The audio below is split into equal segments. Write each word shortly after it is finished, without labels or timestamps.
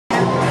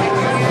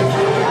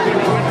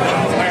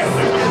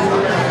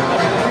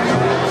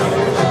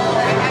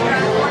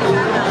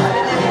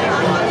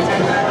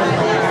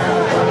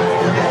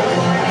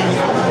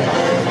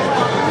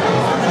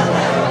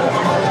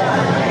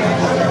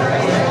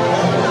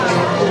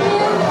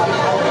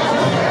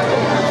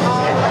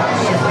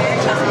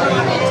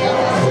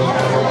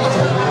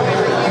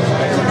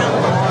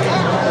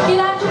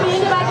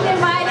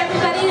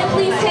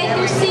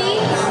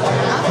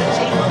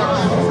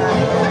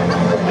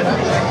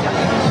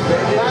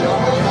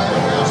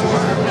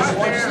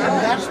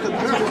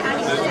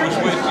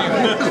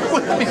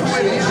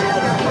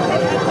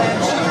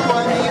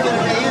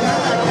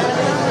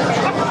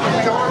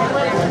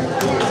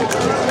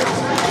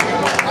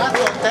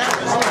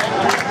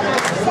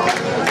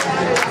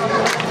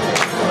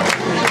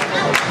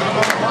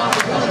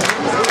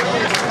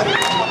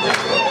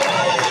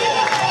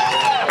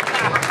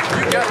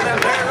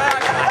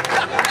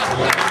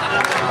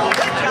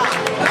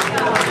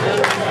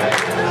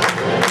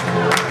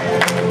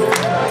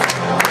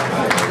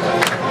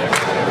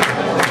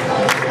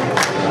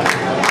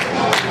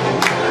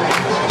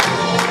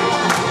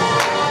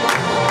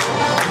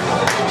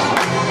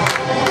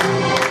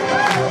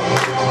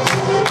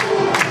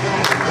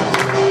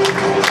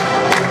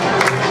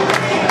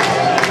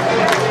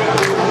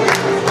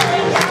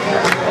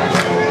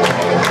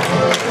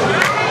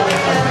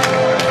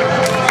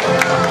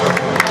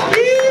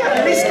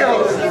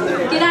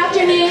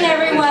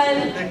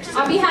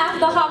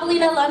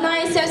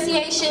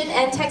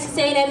Texas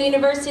A&M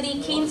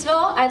University,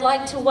 Kingsville, I'd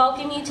like to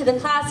welcome you to the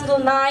Class of the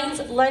Nines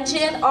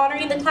luncheon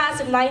honoring the class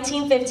of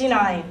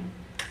 1959.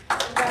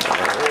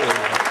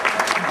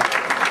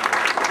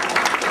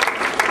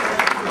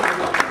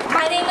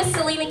 My name is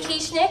Selena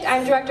Kieschnick.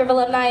 I'm Director of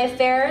Alumni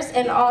Affairs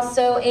and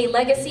also a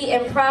legacy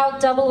and proud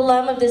double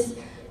alum of this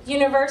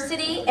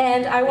university,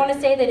 and I want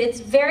to say that it's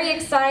very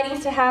exciting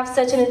to have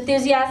such an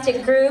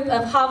enthusiastic group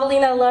of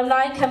Javelina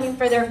alumni coming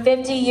for their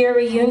 50-year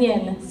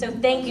reunion. So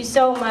thank you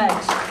so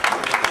much.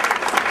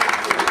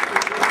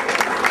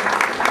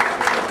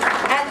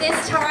 At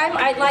this time,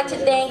 I'd like to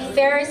thank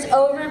Ferris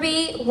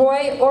Overby,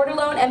 Roy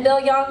Ortolon, and Bill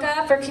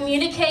Yonka for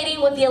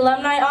communicating with the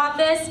alumni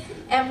office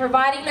and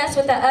providing us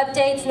with the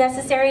updates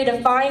necessary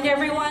to find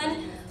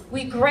everyone.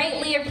 We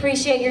greatly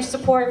appreciate your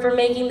support for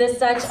making this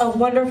such a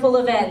wonderful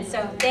event,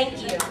 so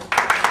thank you.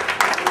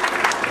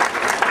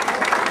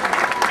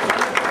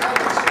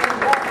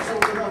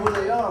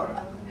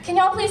 Can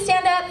y'all please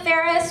stand up?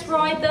 Ferris,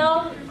 Roy,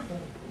 Bill?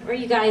 Where are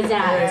you guys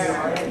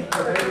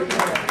at?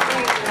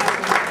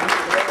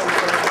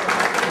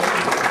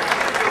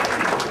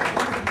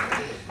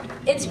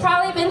 It's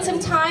probably been some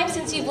time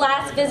since you've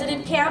last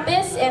visited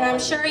campus, and I'm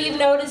sure you've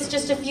noticed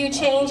just a few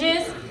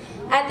changes.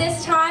 At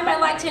this time, I'd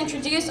like to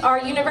introduce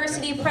our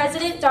university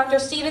president, Dr.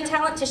 Stephen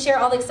Talent, to share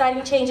all the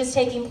exciting changes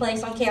taking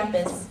place on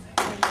campus.